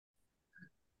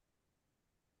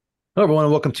Hello, everyone,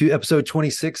 and welcome to episode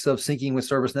 26 of Syncing with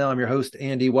ServiceNow. I'm your host,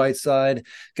 Andy Whiteside.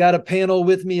 Got a panel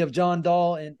with me of John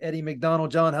Dahl and Eddie McDonald.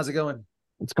 John, how's it going?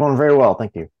 It's going very well,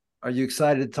 thank you. Are you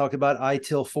excited to talk about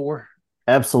ITIL 4?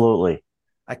 Absolutely.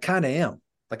 I kind of am.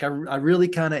 I really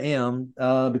kind of am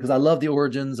because I love the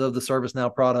origins of the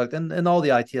ServiceNow product and all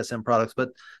the ITSM products, but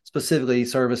specifically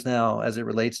ServiceNow as it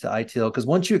relates to ITIL. Because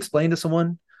once you explain to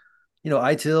someone,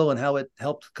 ITIL and how it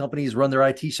helped companies run their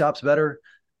IT shops better,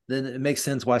 then it makes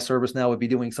sense why ServiceNow would be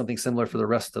doing something similar for the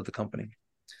rest of the company.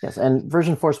 Yes, and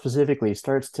version 4 specifically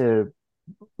starts to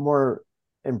more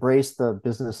embrace the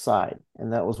business side.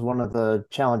 And that was one of the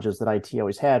challenges that IT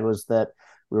always had, was that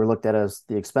we were looked at as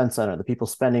the expense center, the people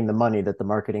spending the money that the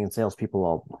marketing and salespeople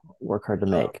all work hard to Oh,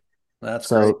 make. that's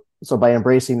great. So by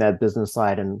embracing that business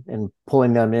side and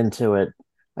pulling them into it,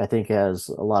 I think has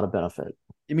a lot of benefit.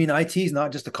 You mean IT is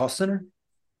not just a cost center?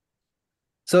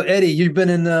 So Eddie, you've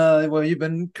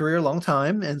been career a long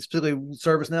time, and specifically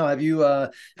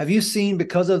ServiceNow. Have you seen,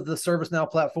 because of the ServiceNow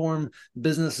platform,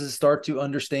 businesses start to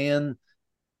understand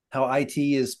how IT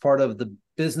is part of the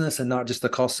business and not just the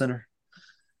cost center?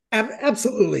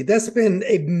 Absolutely. That's been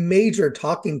a major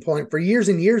talking point for years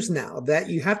and years now, that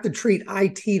you have to treat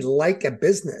IT like a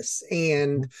business.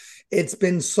 And it's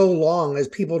been so long as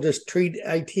people just treat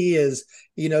IT as,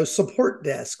 support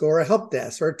desk or a help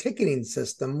desk or a ticketing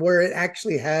system, where it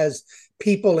actually has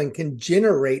people and can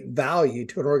generate value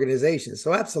to an organization.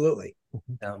 So absolutely.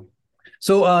 Yeah.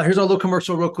 So here's our little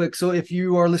commercial, real quick. So if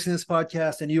you are listening to this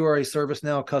podcast and you are a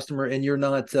ServiceNow customer and you're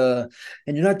not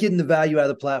getting the value out of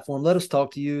the platform, let us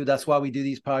talk to you. That's why we do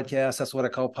these podcasts. That's what I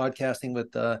call podcasting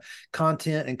with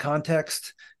content and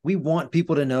context. We want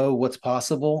people to know what's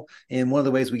possible, and one of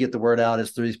the ways we get the word out is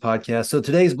through these podcasts. So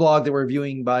today's blog that we're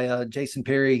reviewing by Jason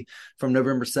Perry from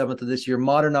November 7th of this year,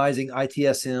 Modernizing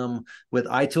ITSM with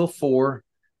ITIL 4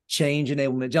 Change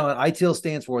Enablement. John, ITIL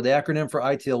stands for, the acronym for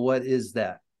ITIL. What is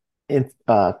that?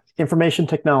 Information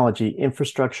technology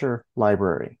infrastructure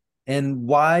library. And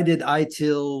why did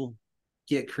ITIL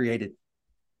get created?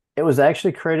 It was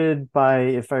actually created by,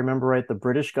 if I remember right, the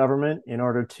British government in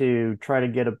order to try to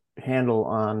get a handle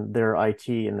on their IT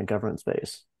in the government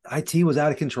space. IT was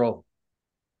out of control,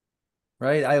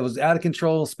 right? I was out of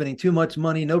control, spending too much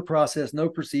money, no process, no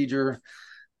procedure.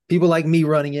 People like me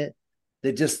running it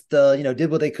that just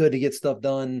did what they could to get stuff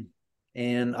done,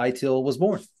 and ITIL was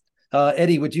born.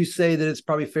 Eddie, would you say that it's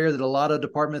probably fair that a lot of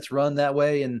departments run that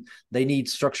way and they need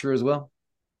structure as well?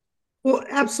 Well,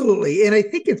 absolutely. And I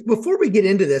think it's, before we get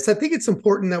into this, I think it's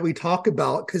important that we talk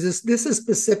about, because this is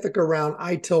specific around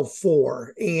ITIL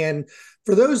 4. And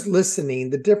for those listening,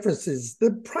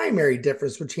 the primary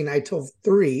difference between ITIL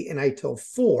 3 and ITIL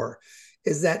 4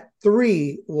 is that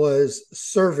 3 was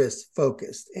service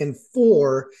focused and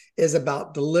 4 is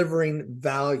about delivering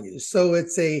value. So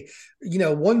it's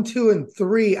 1, 2, and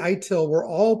 3 ITIL were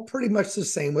all pretty much the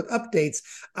same with updates.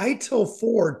 ITIL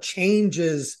 4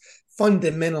 changes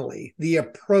fundamentally the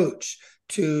approach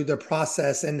to the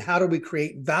process and how do we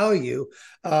create value,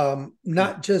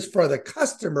 not just for the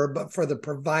customer, but for the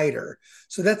provider.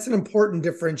 So that's an important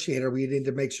differentiator we need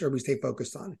to make sure we stay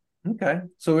focused on. Okay,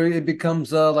 so it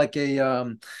becomes there's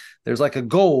like a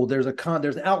goal,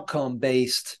 there's outcome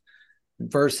based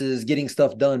versus getting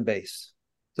stuff done based.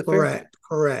 Is that fair?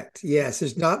 Correct. Yes,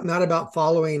 it's not about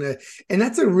following and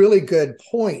that's a really good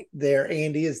point there,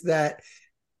 Andy, is that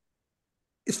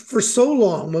for so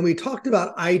long, when we talked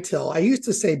about ITIL, I used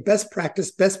to say best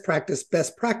practice, best practice,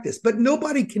 best practice, but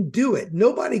nobody can do it.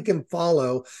 Nobody can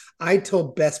follow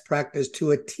ITIL best practice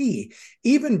to a T.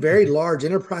 Even very large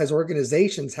enterprise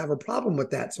organizations have a problem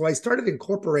with that. So I started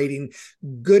incorporating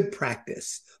good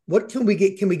practice. What can we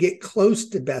get? Can we get close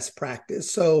to best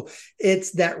practice? So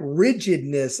it's that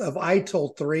rigidness of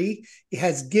ITIL 3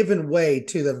 has given way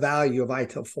to the value of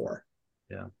ITIL 4.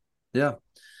 Yeah. Yeah.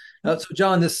 So,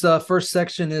 John, this first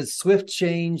section is swift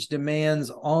change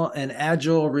demands on an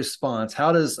agile response.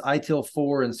 How does ITIL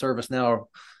 4 and ServiceNow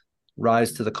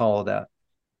rise to the call of that?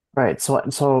 Right.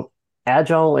 So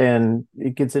agile, and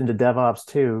it gets into DevOps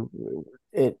too.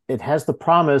 It has the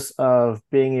promise of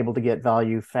being able to get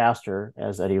value faster,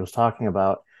 as Eddie was talking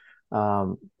about,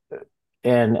 um,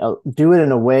 and do it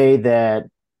in a way that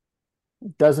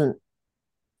doesn't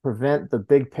prevent the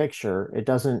big picture. It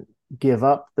doesn't give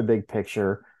up the big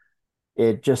picture.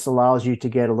 It just allows you to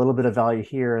get a little bit of value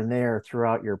here and there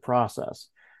throughout your process.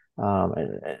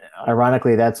 And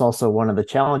ironically, that's also one of the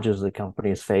challenges that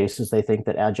companies face, is they think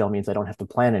that agile means I don't have to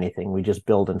plan anything. We just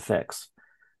build and fix.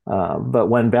 But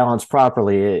when balanced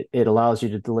properly, it allows you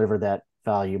to deliver that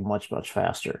value much, much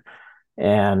faster.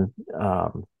 And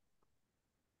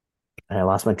I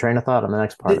lost my train of thought on the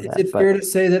next part of Is that, it but fair to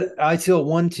say that ITIL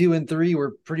 1, 2, and 3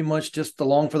 were pretty much just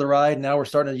along for the ride? Now we're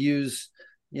starting to use,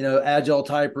 agile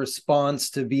type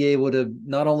response to be able to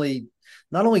not only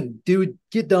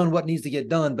get done what needs to get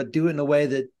done, but do it in a way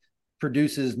that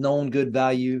produces known good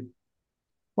value.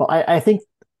 well, I think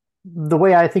the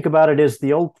way I think about it is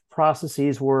the old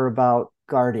processes were about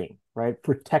guarding, right?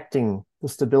 Protecting the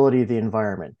stability of the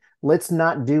environment. Let's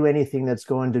not do anything that's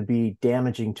going to be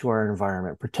damaging to our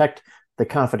environment. Protect the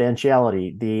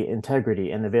confidentiality, the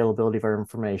integrity, and the availability of our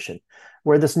information.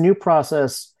 Where this new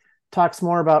process talks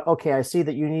more about, okay, I see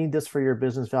that you need this for your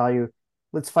business value.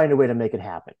 Let's find a way to make it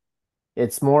happen.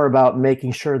 It's more about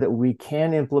making sure that we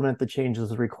can implement the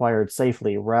changes required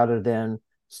safely rather than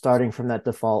starting from that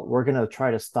default. We're going to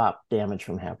try to stop damage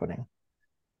from happening.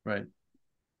 Right.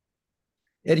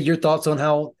 Eddie, your thoughts on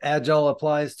how agile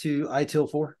applies to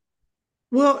ITIL 4?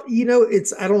 Well,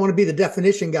 it's I don't want to be the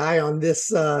definition guy on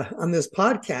this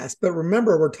podcast, but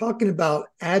remember we're talking about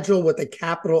agile with a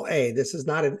capital A. This is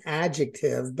not an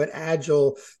adjective, but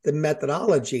agile, the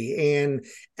methodology. And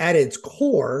at its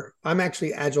core, I'm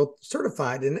actually agile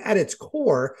certified, and at its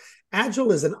core,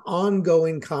 agile is an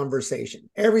ongoing conversation.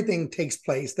 Everything takes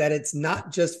place that it's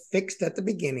not just fixed at the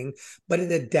beginning, but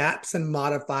it adapts and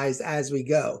modifies as we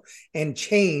go. And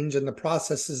change and the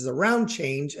processes around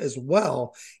change as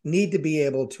well need to be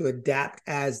able to adapt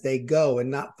as they go and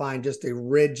not find just a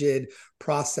rigid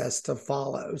process to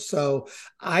follow. So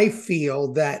I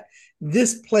feel that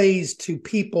this plays to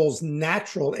people's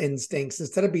natural instincts.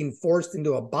 Instead of being forced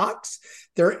into a box,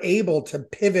 they're able to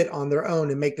pivot on their own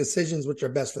and make decisions which are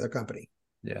best for their company.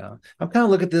 Yeah. I'm kind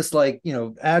of looking at this like,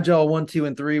 agile 1, 2,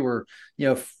 and 3 were,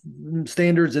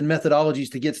 standards and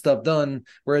methodologies to get stuff done.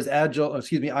 Whereas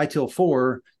ITIL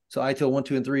 4, so ITIL 1,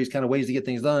 2, and 3 is kind of ways to get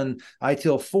things done.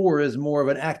 ITIL 4 is more of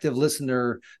an active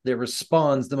listener that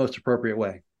responds the most appropriate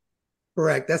way.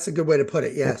 Correct. That's a good way to put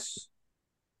it. Yes.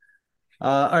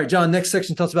 All right, John, next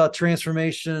section talks about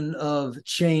transformation of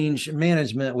change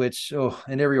management, which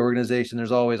in every organization,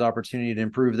 there's always opportunity to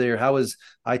improve there. How is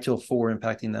ITIL 4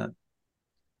 impacting that?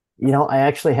 I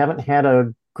actually haven't had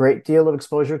a great deal of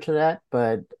exposure to that,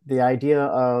 but the idea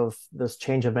of this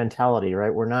change of mentality,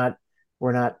 right? We're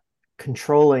not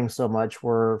controlling so much,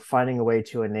 we're finding a way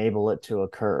to enable it to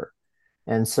occur.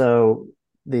 And so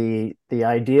the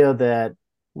idea that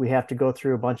we have to go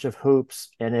through a bunch of hoops,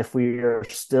 and if we are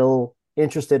still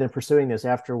interested in pursuing this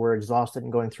after we're exhausted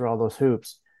and going through all those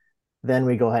hoops, then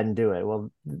we go ahead and do it.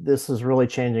 Well, this is really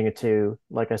changing it to,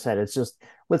 like I said, it's just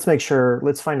let's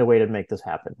find a way to make this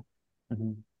happen.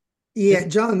 Mm-hmm. Yeah,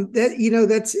 John,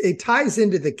 that's it ties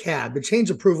into the CAB, the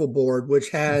Change Approval Board, which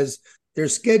has their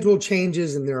schedule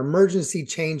changes and their emergency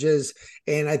changes.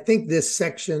 And I think this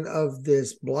section of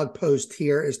this blog post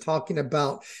here is talking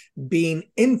about being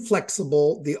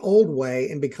inflexible the old way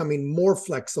and becoming more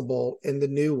flexible in the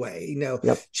new way.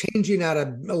 Yep. Changing out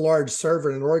a large server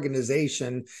in an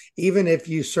organization, even if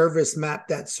you service map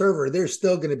that server, there's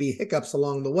still going to be hiccups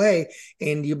along the way,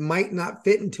 and you might not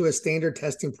fit into a standard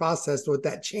testing process with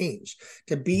that change.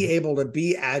 To be able to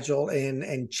be agile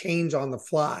and change on the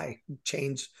fly,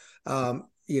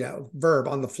 verb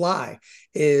on the fly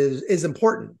is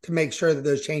important to make sure that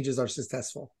those changes are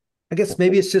successful. I guess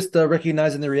maybe it's just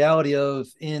recognizing the reality of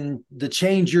in the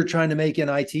change you're trying to make in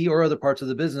IT or other parts of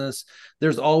the business,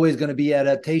 there's always going to be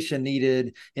adaptation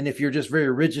needed. And if you're just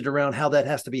very rigid around how that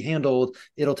has to be handled,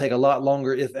 it'll take a lot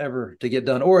longer, if ever, to get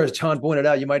done. Or as John pointed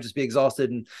out, you might just be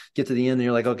exhausted and get to the end and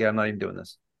you're like, okay, I'm not even doing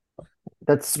this.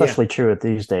 That's especially true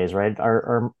these days, right?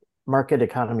 Our market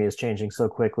economy is changing so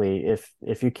quickly.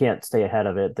 If you can't stay ahead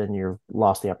of it, then you've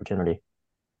lost the opportunity.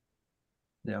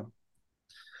 Yeah.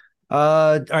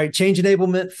 All right, change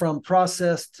enablement from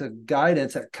process to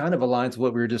guidance. That kind of aligns with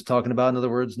what we were just talking about. In other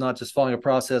words, not just following a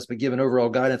process, but giving overall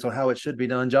guidance on how it should be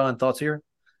done. John, thoughts here?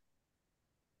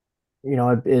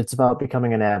 It's about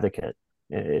becoming an advocate.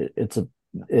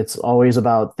 It's always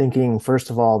about thinking, first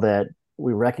of all, that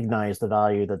we recognize the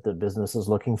value that the business is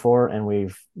looking for, and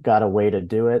we've got a way to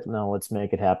do it. Now let's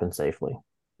make it happen safely.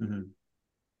 Mm-hmm.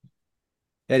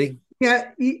 Eddie?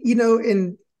 Yeah,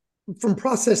 and from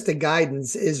process to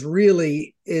guidance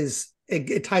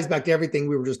it ties back to everything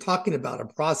we were just talking about. A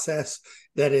process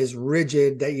that is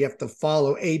rigid, that you have to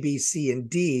follow A, B, C, and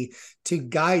D, to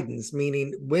guidance,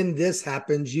 meaning when this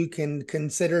happens, you can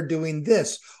consider doing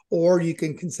this, or you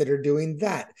can consider doing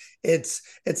that. It's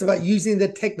about using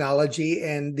the technology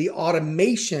and the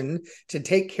automation to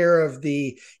take care of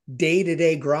the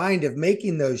day-to-day grind of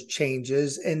making those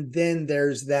changes. And then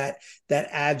there's that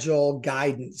agile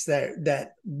guidance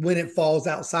that when it falls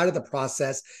outside of the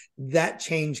process, that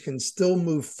change can still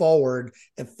move forward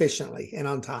efficiently and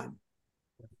on time.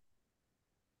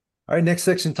 All right, next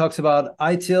section talks about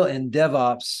ITIL and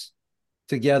DevOps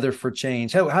together for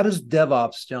change. How does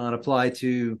DevOps, John, apply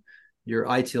to your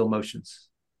ITIL motions?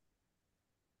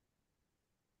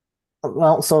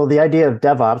 Well, so the idea of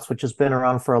DevOps, which has been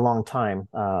around for a long time,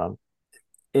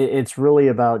 it's really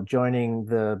about joining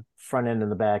the front end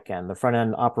and the back end, the front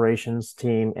end operations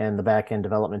team and the back end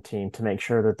development team to make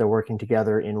sure that they're working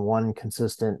together in one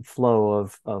consistent flow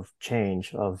of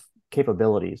change, of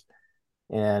capabilities.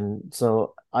 And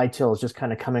so ITIL is just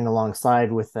kind of coming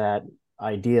alongside with that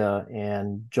idea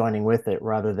and joining with it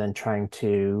rather than trying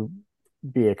to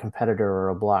be a competitor or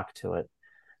a block to it.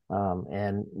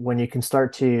 And when you can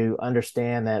start to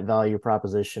understand that value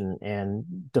proposition and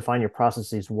define your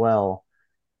processes well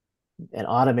and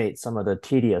automate some of the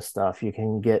tedious stuff, you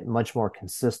can get much more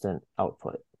consistent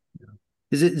output.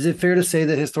 Is it fair to say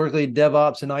that historically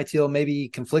DevOps and ITIL maybe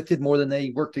conflicted more than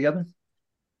they work together?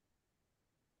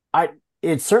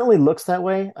 It certainly looks that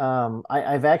way.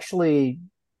 I've actually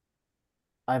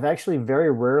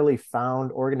very rarely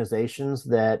found organizations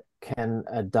that can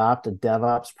adopt a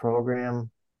DevOps program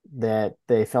that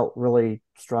they felt really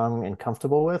strong and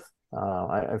comfortable with.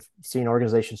 I've seen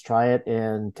organizations try it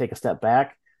and take a step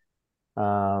back.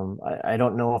 I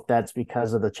don't know if that's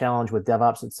because of the challenge with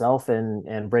DevOps itself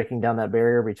and breaking down that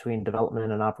barrier between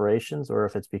development and operations, or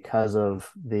if it's because of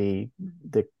the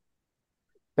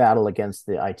battle against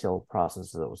the ITIL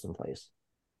process that was in place.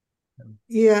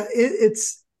 Yeah,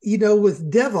 it's with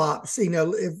DevOps,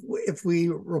 if we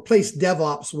replace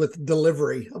DevOps with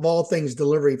delivery of all things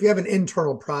delivery, if you have an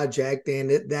internal project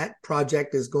and that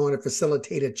project is going to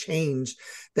facilitate a change,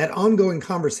 that ongoing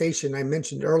conversation I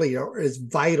mentioned earlier is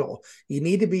vital. You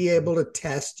need to be able to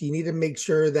test. You need to make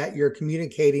sure that you're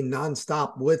communicating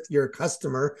nonstop with your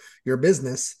customer, your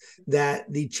business,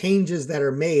 that the changes that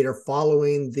are made are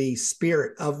following the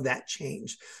spirit of that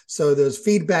change. So those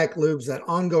feedback loops, that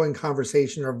ongoing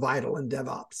conversation are vital in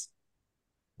DevOps.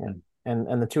 Yeah.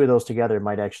 And the two of those together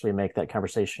might actually make that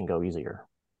conversation go easier.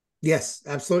 Yes,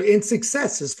 absolutely. And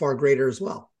success is far greater as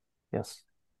well. Yes.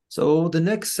 So the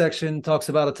next section talks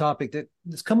about a topic that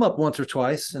has come up once or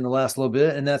twice in the last little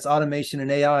bit, and that's automation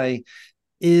and AI.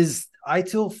 Is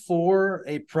ITIL 4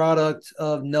 a product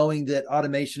of knowing that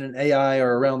automation and AI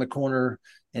are around the corner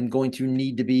and going to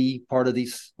need to be part of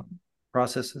these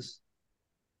processes?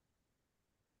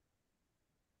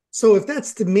 So if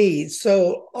that's to me,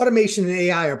 so automation and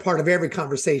AI are part of every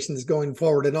conversation that's going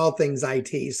forward in all things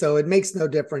IT. So it makes no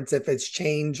difference if it's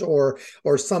change or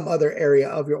some other area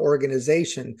of your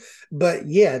organization. But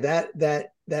yeah,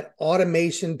 that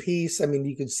automation piece, I mean,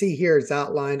 you can see here it's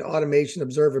outlined: automation,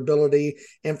 observability,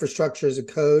 infrastructure as a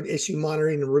code, issue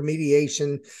monitoring and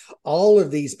remediation, all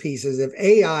of these pieces. If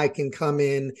AI can come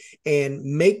in and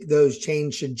make those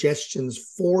change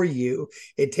suggestions for you,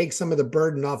 it takes some of the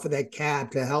burden off of that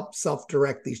cab to help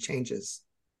self-direct these changes.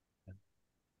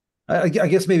 I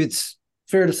guess maybe it's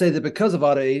fair to say that because of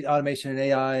automation and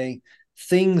AI,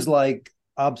 things like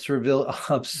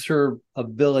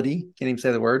observability, can't even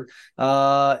say the word,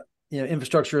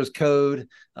 infrastructure as code,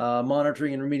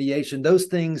 monitoring and remediation, those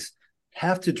things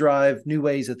have to drive new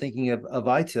ways of thinking of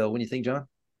ITIL. When you think, John?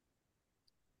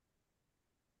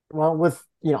 Well, with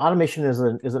automation is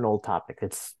an old topic.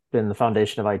 It's been the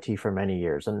foundation of IT for many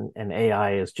years, and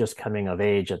AI is just coming of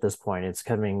age at this point. It's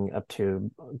coming up to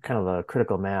kind of a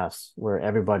critical mass where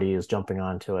everybody is jumping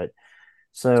onto it.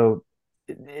 So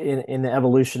in the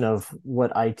evolution of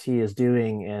what IT is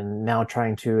doing and now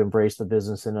trying to embrace the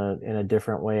business in a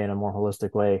different way, in a more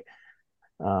holistic way,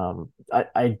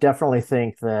 I definitely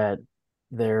think that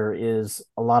there is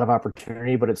a lot of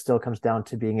opportunity, but it still comes down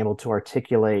to being able to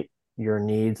articulate your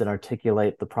needs and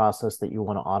articulate the process that you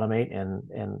want to automate.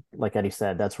 And like Eddie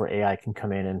said, that's where AI can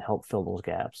come in and help fill those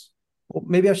gaps. Well,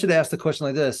 maybe I should ask the question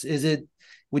like this: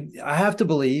 would I have to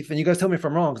believe, and you guys tell me if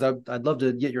I'm wrong, because I'd love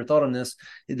to get your thought on this,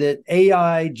 that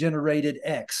AI generated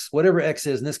X, whatever X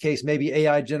is, in this case, maybe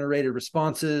AI generated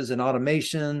responses and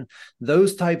automation,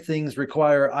 those type things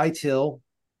require ITIL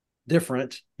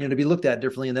different, to be looked at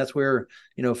differently. And that's where,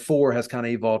 4 has kind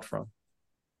of evolved from.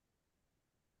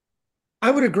 I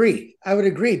would agree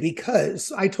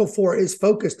because ITIL 4 is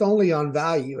focused only on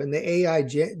value, and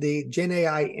the Gen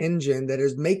AI engine that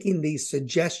is making these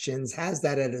suggestions has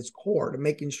that at its core, to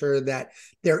making sure that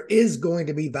there is going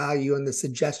to be value in the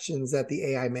suggestions that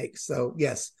the AI makes. So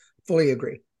yes, fully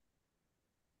agree.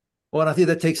 Well, and I think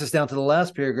that takes us down to the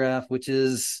last paragraph, which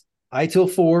is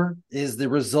ITIL 4 is the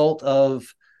result of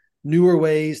newer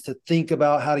ways to think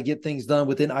about how to get things done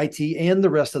within IT and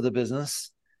the rest of the business.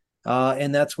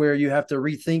 And that's where you have to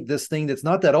rethink this thing that's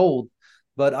not that old,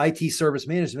 but IT service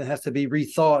management has to be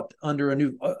rethought under a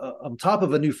new, on top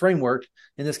of a new framework,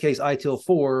 in this case, ITIL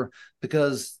 4,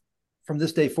 because from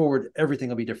this day forward, everything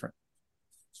will be different.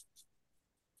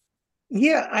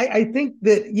 Yeah, I think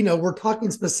that, we're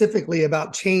talking specifically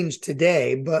about change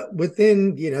today, but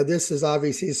within, this is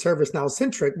obviously ServiceNow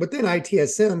centric. Within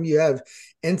ITSM, you have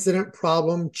incident,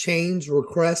 problem, change,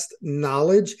 request,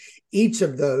 knowledge. Each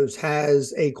of those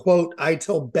has a quote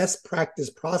ITIL best practice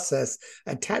process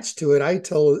attached to it.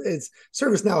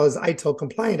 ServiceNow is ITIL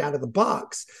compliant out of the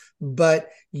box, but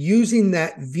using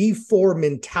that V4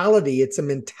 mentality, it's a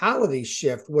mentality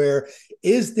shift where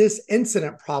is this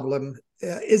incident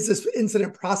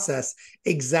process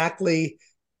exactly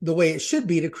the way it should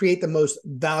be to create the most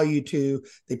value to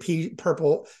the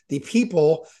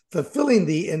people fulfilling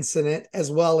the incident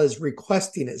as well as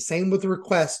requesting it. Same with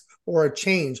request or a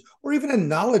change or even a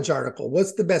knowledge article.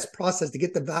 What's the best process to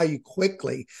get the value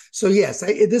quickly? So yes,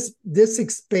 this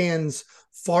expands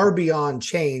far beyond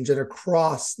change and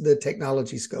across the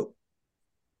technology scope.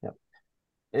 Yep.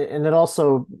 And it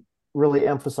also really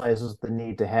emphasizes the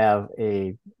need to have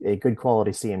a good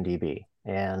quality CMDB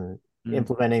and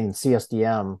implementing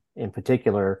CSDM in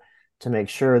particular to make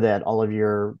sure that all of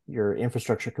your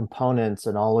infrastructure components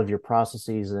and all of your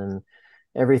processes and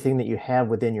everything that you have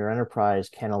within your enterprise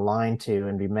can align to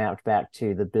and be mapped back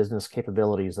to the business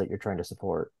capabilities that you're trying to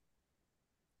support.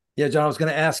 Yeah, John, I was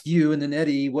going to ask you and then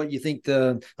Eddie what you think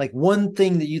one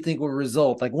thing that you think will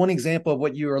result, like one example of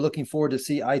what you are looking forward to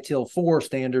see ITIL 4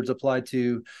 standards applied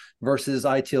to versus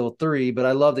ITIL 3. But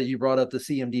I love that you brought up the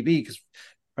CMDB because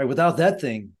without that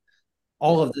thing,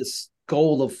 all of this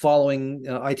goal of following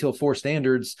ITIL 4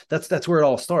 standards, that's where it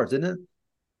all starts, isn't it?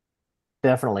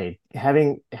 Definitely.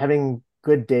 Having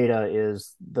good data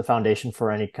is the foundation for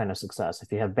any kind of success.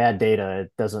 If you have bad data,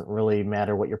 it doesn't really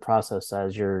matter what your process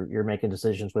says. You're making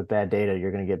decisions with bad data,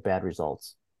 you're going to get bad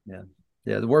results. Yeah.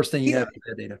 The worst thing you have is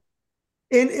bad data.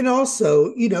 And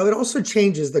also, it also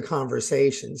changes the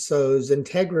conversation. So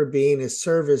Zentegra being a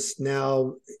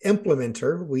ServiceNow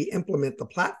implementer, we implement the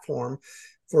platform.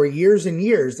 For years and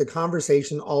years, the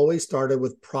conversation always started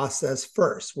with process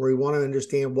first, where we want to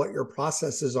understand what your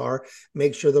processes are,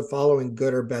 make sure they're following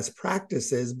good or best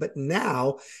practices. But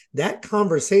now that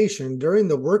conversation during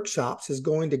the workshops is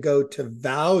going to go to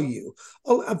value.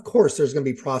 Oh, of course, there's going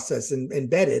to be process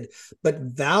embedded, but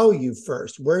value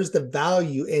first. Where's the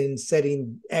value in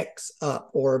setting X up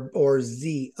or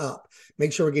Z up?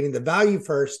 Make sure we're getting the value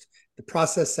first, the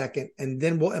process second, and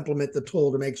then we'll implement the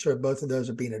tool to make sure both of those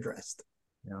are being addressed.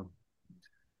 Yeah.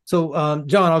 So,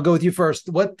 John, I'll go with you first.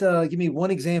 Give me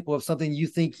one example of something you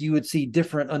think you would see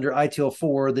different under ITIL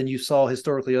 4 than you saw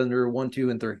historically under 1, 2,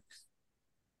 and 3.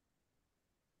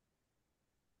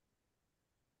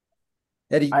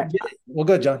 Eddie, well,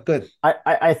 good, John, good.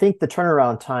 I think the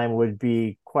turnaround time would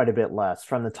be quite a bit less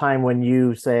from the time when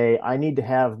you say, I need to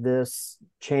have this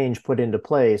change put into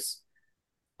place.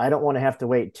 I don't want to have to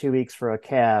wait 2 weeks for a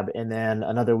cab and then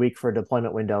another week for a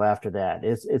deployment window after that.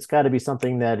 It's got to be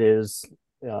something that is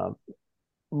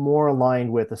more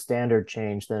aligned with a standard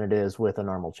change than it is with a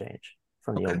normal change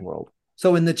from the old world.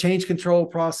 So in the change control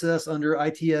process under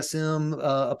ITSM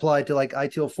applied to like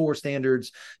ITIL 4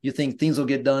 standards, you think things will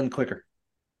get done quicker?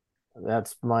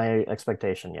 That's my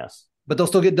expectation, yes. But they'll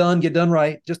still get done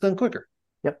right, just done quicker.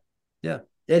 Yep. Yeah.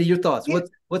 Eddie, your thoughts? Yeah.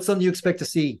 What's something you expect to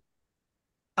see?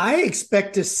 I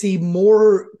expect to see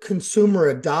more consumer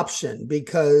adoption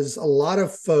because a lot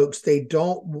of folks, they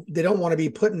don't want to be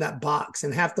put in that box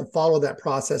and have to follow that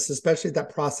process, especially if that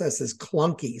process is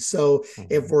clunky. So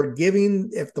if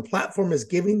the platform is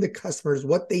giving the customers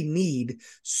what they need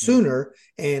sooner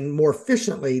and more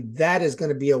efficiently, that is going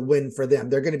to be a win for them.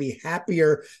 They're going to be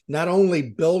happier, not only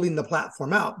building the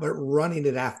platform out, but running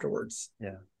it afterwards.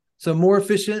 Yeah. So more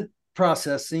efficient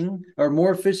processing or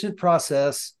more efficient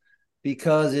process,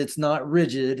 because it's not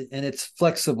rigid and it's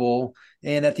flexible.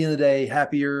 And at the end of the day,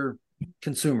 happier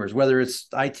consumers, whether it's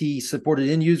IT supported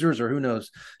end users or who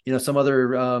knows, some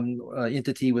other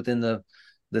entity within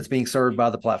that's being served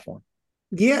by the platform.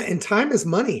 Yeah. And time is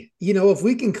money. If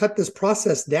we can cut this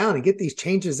process down and get these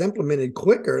changes implemented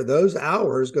quicker, those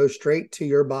hours go straight to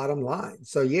your bottom line.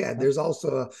 So yeah, there's also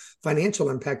a financial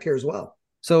impact here as well.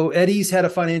 So Eddie's had a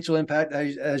financial impact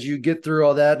as you get through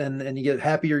all that and you get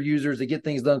happier users that get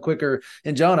things done quicker.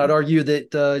 And John, I'd argue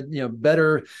that,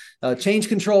 better change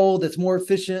control that's more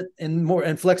efficient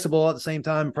and flexible at the same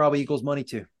time probably equals money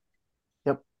too.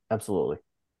 Yep, absolutely.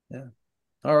 Yeah.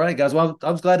 All right, guys. Well, I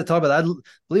was glad to talk about that.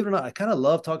 Believe it or not, I kind of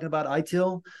love talking about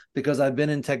ITIL because I've been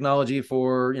in technology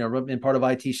for, been part of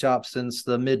IT shops since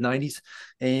the mid 90s,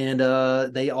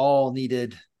 and they all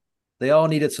needed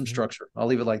some structure. I'll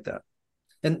leave it like that.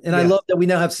 And I love that we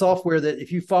now have software that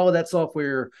if you follow that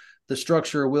software, the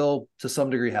structure will to some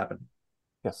degree happen.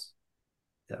 Yes.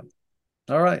 Yeah.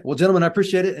 All right. Well, gentlemen, I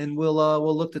appreciate it. And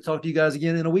we'll look to talk to you guys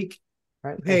again in a week.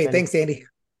 All right. Hey, thanks, Andy.